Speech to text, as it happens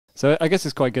So I guess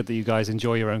it's quite good that you guys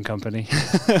enjoy your own company,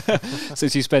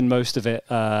 since you spend most of it,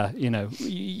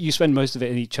 you spend most of it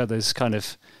in each other's kind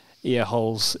of ear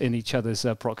holes, in each other's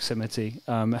proximity.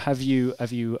 Have you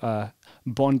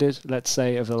bonded, let's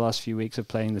say, over the last few weeks of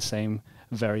playing the same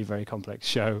very, very complex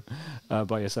show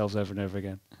by yourselves over and over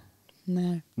again?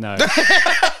 No.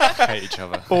 Hate each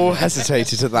other. Or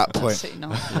hesitated at that point. Absolutely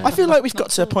not. I feel like we've got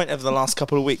to a point over the last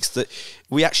couple of weeks that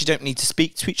we actually don't need to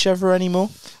speak to each other anymore.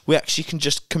 We actually can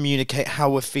just communicate how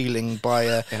we're feeling by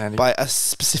a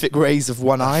specific raise of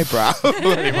one eyebrow.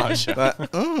 Pretty much. But,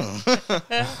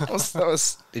 that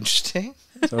was interesting.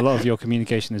 So a lot of your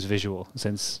communication is visual,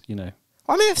 since, I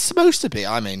mean, it's supposed to be.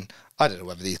 I mean, I don't know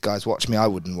whether these guys watch me. I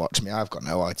wouldn't watch me. I've got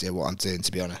no idea what I'm doing,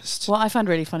 to be honest. What I find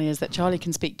really funny is that Charlie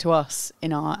can speak to us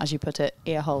in our, as you put it,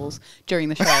 ear holes during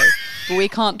the show, but we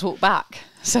can't talk back.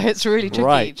 So it's really tricky.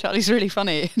 Right. Charlie's really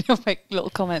funny. He'll make little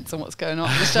comments on what's going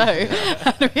on in the show.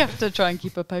 And we have to try and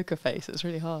keep a poker face. It's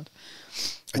really hard.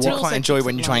 I do quite enjoy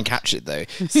when you try and catch it, though.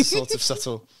 It's sort of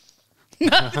subtle.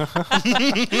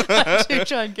 I do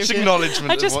try and give It's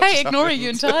acknowledgement. I just hate ignoring you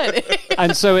entirely.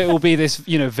 And so it will be this,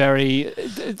 very.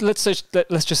 Let's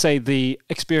just say the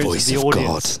experience Voice of the of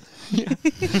audience.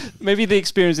 Maybe the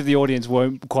experience of the audience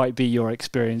won't quite be your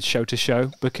experience show to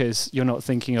show, because you're not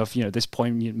thinking of this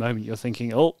poignant moment. You're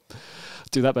thinking, oh,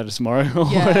 do that better tomorrow, or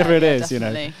whatever it is.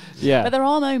 Definitely. Yeah. But there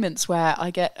are moments where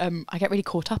I get really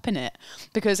caught up in it,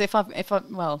 because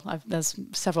there's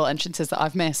several entrances that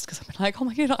I've missed because I've been like, oh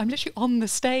my god, I'm literally on the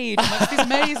stage. I'm like, these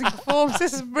amazing performances.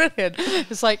 This is brilliant.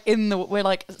 It's like we're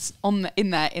like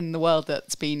in the world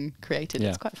that's been created. Yeah.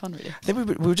 It's quite fun, really. I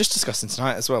think we were just discussing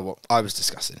tonight as well what I was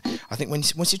discussing. I think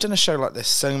once you've done a show like this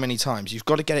so many times, you've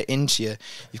got to get it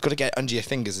you've got to get it under your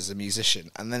fingers as a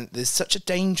musician. And then there's such a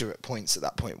danger at points at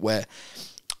that point where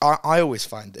I always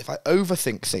find that if I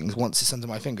overthink things once it's under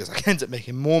my fingers, I can end up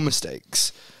making more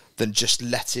mistakes than just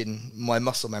letting my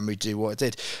muscle memory do what it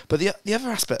did. But the other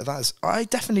aspect of that is I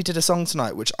definitely did a song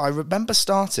tonight which I remember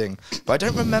starting, but I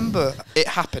don't remember it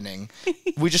happening.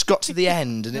 We just got to the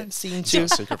end and it seemed to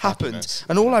have happened.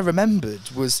 And all I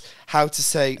remembered was how to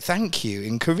say thank you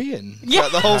in Korean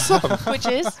throughout the whole song. Which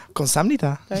is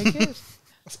감사합니다. very good.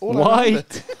 That's all I Why?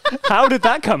 remembered. How did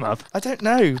that come up? I don't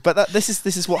know, but this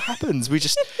is what happens. We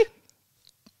just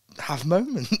have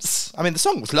moments. I mean, the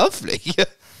song was lovely.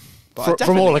 But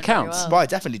From all accounts. well. But I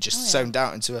definitely just zoned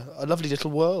out into a lovely little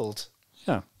world.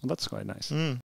 Yeah, well, that's quite nice.